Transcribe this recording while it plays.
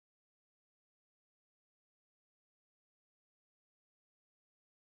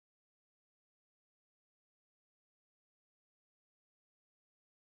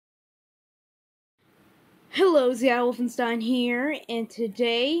Hello, Wolfenstein here, and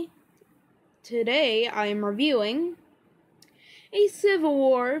today I am reviewing a Civil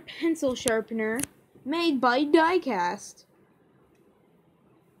War pencil sharpener made by Diecast.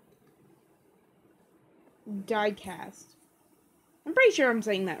 Diecast. I'm pretty sure I'm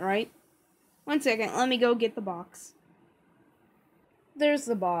saying that right. One second, let me go get the box. There's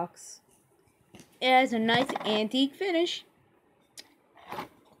the box. It has a nice antique finish.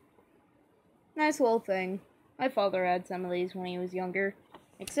 Nice little thing. My father had some of these when he was younger.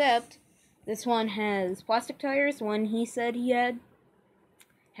 Except, this one has plastic tires. One he said he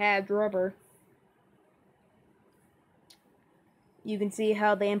had rubber. You can see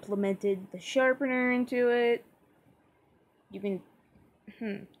how they implemented the sharpener into it. You can...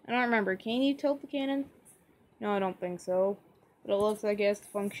 I don't remember. Can you tilt the cannon? No, I don't think so. But it looks like it has to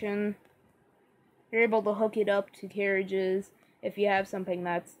function. You're able to hook it up to carriages if you have something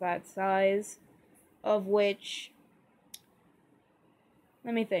that's that size. Of which...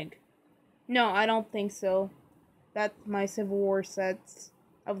 Let me think. No, I don't think so. That my Civil War sets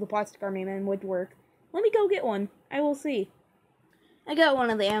of the Plastic Army Men would work. Let me go get one. I will see. I got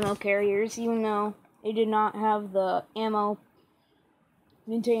one of the ammo carriers, even though it did not have the ammo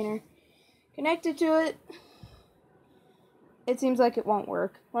container connected to it. It seems like it won't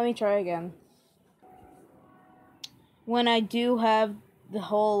work. Let me try again. When I do have the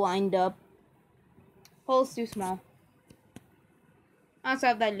hole lined up, hole's too small. I also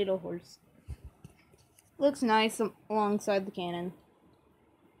have that little horse. Looks nice alongside the cannon.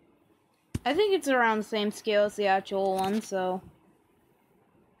 I think it's around the same scale as the actual one, so...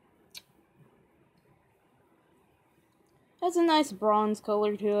 Has a nice bronze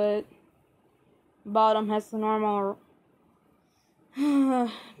color to it. Bottom has the normal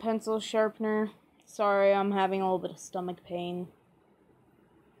pencil sharpener. Sorry, I'm having a little bit of stomach pain.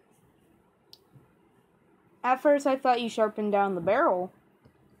 At first I thought you sharpened down the barrel,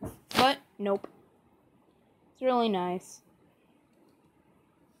 but nope. It's really nice.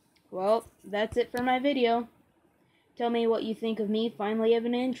 Well, that's it for my video. Tell me what you think of me finally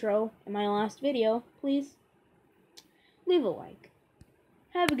having an intro in my last video, please. Leave a like.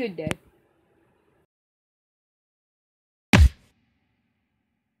 Have a good day.